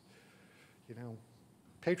knows,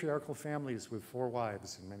 patriarchal families with 4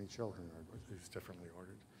 wives and many children is differently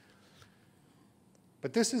ordered.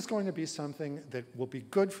 But this is going to be something that will be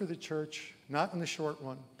good for the church, not in the short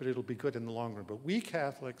run, but it'll be good in the long run. But we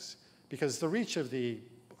Catholics, because the reach of the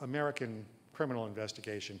American criminal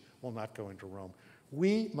investigation will not go into Rome,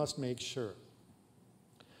 we must make sure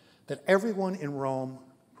that everyone in Rome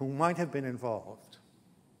who might have been involved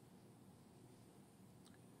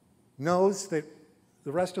knows that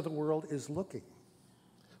the rest of the world is looking.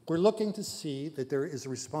 We're looking to see that there is a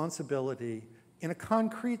responsibility in a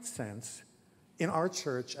concrete sense in our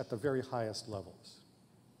church at the very highest levels.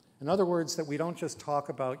 In other words, that we don't just talk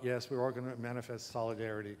about, yes, we're all going to manifest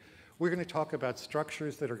solidarity. We're going to talk about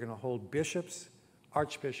structures that are going to hold bishops,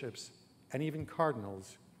 archbishops, and even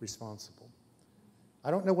cardinals responsible. I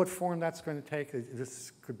don't know what form that's going to take.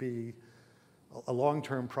 This could be a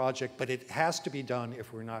long-term project, but it has to be done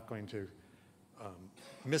if we're not going to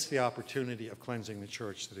miss the opportunity of cleansing the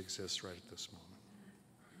church that exists right at this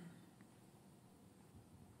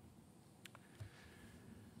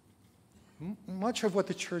moment. Much of what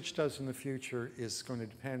the church does in the future is going to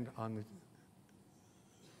depend on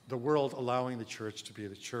the world allowing the church to be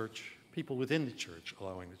the church, people within the church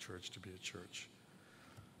allowing the church to be a church.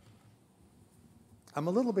 I'm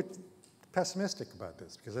a little bit pessimistic about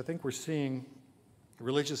this because I think we're seeing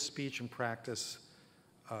religious speech and practice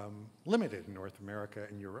limited in North America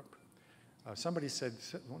and Europe. Somebody said,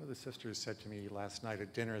 one of the sisters said to me last night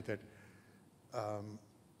at dinner that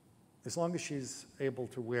as long as she's able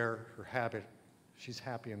to wear her habit, she's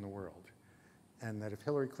happy in the world. And that if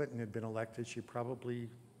Hillary Clinton had been elected, she probably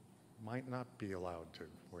might not be allowed to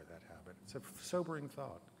wear that habit. It's a sobering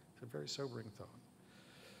thought. It's a very sobering thought.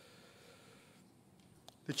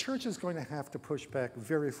 The church is going to have to push back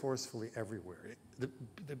very forcefully everywhere.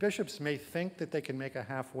 The bishops may think that they can make a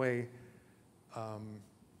halfway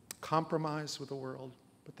compromise with the world,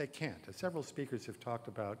 but they can't. As several speakers have talked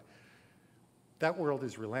about, that world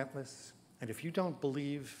is relentless, and if you don't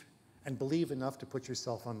believe, and believe enough to put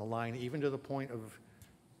yourself on the line, even to the point of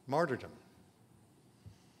martyrdom,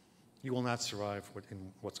 you will not survive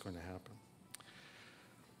what's going to happen.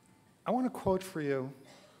 I want to quote for you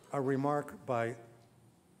a remark by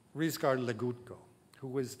Ryszard Legutko, who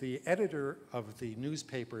was the editor of the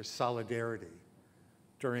newspaper Solidarity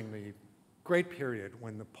during the great period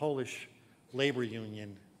when the Polish labor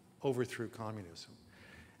union overthrew communism.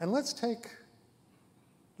 And let's take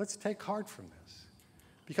heart from this,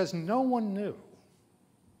 because no one knew.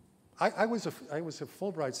 I was a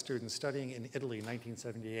Fulbright student studying in Italy in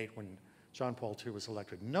 1978 when John Paul II was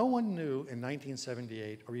elected. No one knew in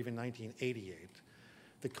 1978 or even 1988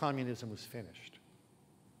 that communism was finished.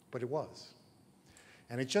 But it was.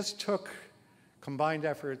 And it just took combined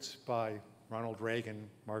efforts by Ronald Reagan,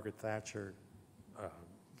 Margaret Thatcher,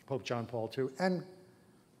 Pope John Paul II, and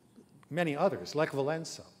many others, like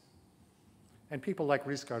Valenza, and people like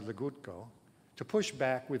Ryszard Legutko, to push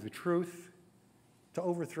back with the truth, to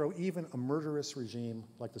overthrow even a murderous regime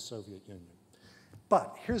like the Soviet Union.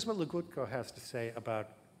 But here's what Legutko has to say about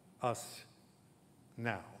us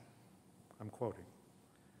now. I'm quoting.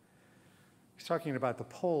 He's talking about the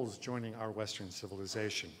Poles joining our Western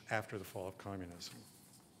civilization after the fall of communism.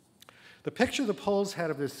 The picture the Poles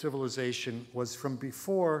had of this civilization was from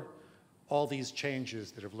before all these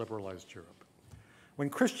changes that have liberalized Europe, when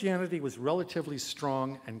Christianity was relatively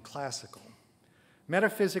strong and classical.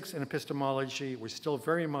 Metaphysics and epistemology were still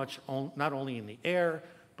very much not only in the air,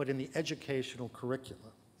 but in the educational curricula.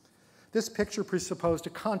 This picture presupposed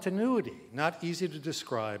a continuity, not easy to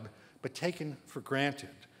describe, but taken for granted,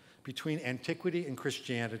 between antiquity and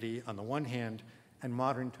Christianity on the one hand and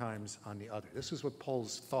modern times on the other. This is what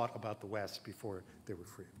Poles thought about the West before they were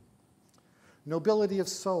free. Nobility of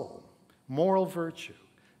soul, moral virtue,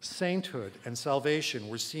 sainthood, and salvation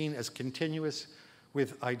were seen as continuous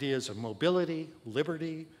with ideas of mobility,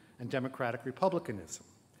 liberty, and democratic republicanism.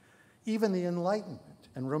 Even the Enlightenment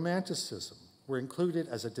and Romanticism were included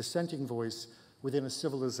as a dissenting voice within a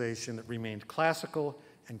civilization that remained classical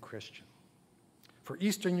and Christian. For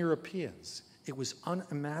Eastern Europeans, it was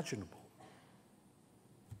unimaginable,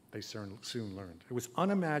 they soon learned, it was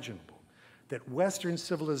unimaginable that Western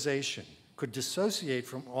civilization could dissociate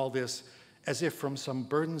from all this as if from some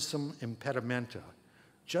burdensome impedimenta,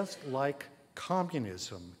 just like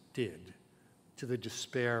communism did to the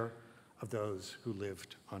despair of those who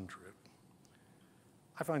lived under it.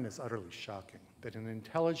 I find this utterly shocking, that an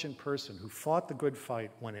intelligent person who fought the good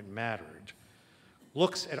fight when it mattered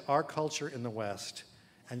looks at our culture in the West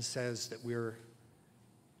and says that we're,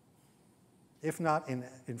 if not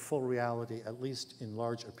in full reality, at least in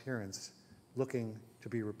large appearance, looking to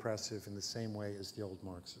be repressive in the same way as the old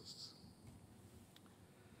Marxists.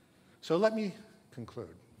 So let me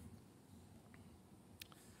conclude.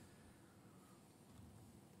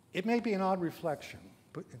 It may be an odd reflection,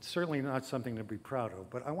 but it's certainly not something to be proud of.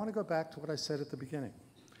 But I want to go back to what I said at the beginning.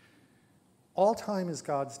 All time is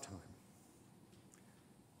God's time.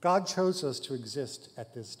 God chose us to exist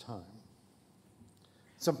at this time.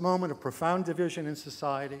 It's a moment of profound division in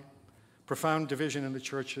society, profound division in the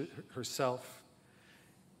church herself,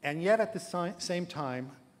 and yet at the same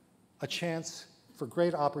time, a chance for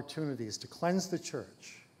great opportunities to cleanse the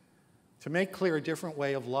church, to make clear a different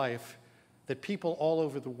way of life that people all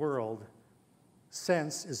over the world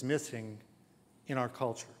sense is missing in our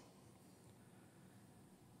culture.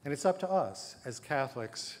 And it's up to us as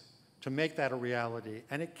Catholics to make that a reality,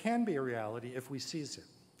 and it can be a reality if we seize it,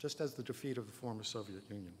 just as the defeat of the former Soviet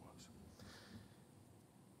Union was.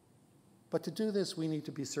 But to do this, we need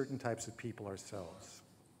to be certain types of people ourselves.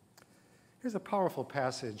 Here's a powerful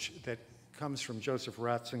passage that comes from Joseph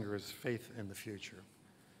Ratzinger's Faith in the Future,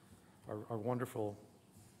 our wonderful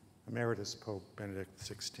Emeritus Pope Benedict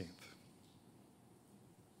XVI.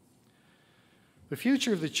 The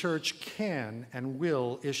future of the church can and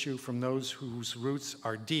will issue from those whose roots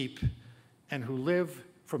are deep and who live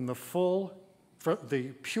from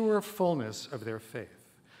the pure fullness of their faith.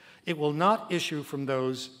 It will not issue from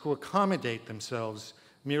those who accommodate themselves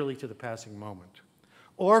merely to the passing moment,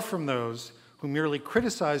 or from those who merely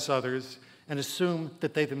criticize others and assume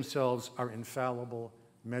that they themselves are infallible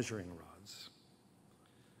measuring rods.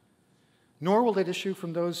 Nor will it issue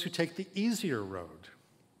from those who take the easier road,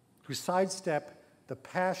 who sidestep the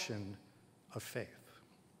passion of faith.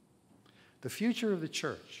 The future of the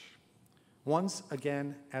church, once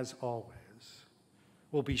again as always,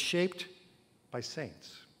 will be shaped by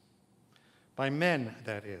saints, by men,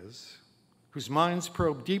 that is, whose minds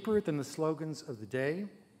probe deeper than the slogans of the day,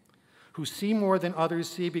 who see more than others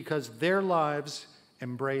see because their lives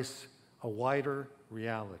embrace a wider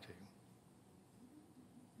reality.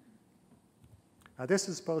 Now, this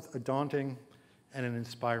is both a daunting and an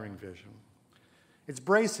inspiring vision. It's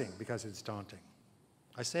bracing because it's daunting.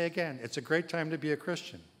 I say again, it's a great time to be a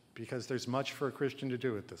Christian because there's much for a Christian to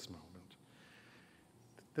do at this moment.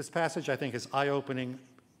 This passage, I think, is eye-opening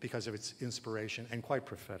because of its inspiration and quite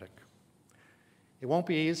prophetic. It won't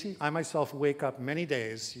be easy. I myself wake up many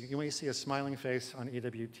days. You may see a smiling face on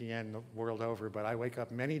EWTN the world over, but I wake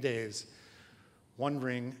up many days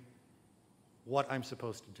wondering what I'm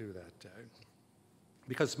supposed to do that day,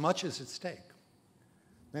 because much is at stake.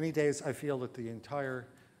 Many days I feel that the entire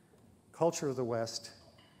culture of the West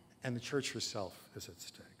and the church herself is at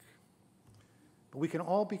stake. But we can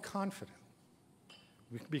all be confident.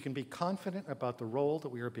 We can be confident about the role that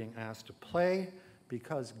we are being asked to play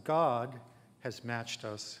because God has matched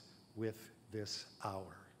us with this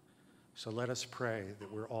hour. So let us pray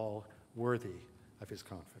that we're all worthy of his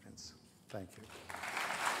confidence. Thank you.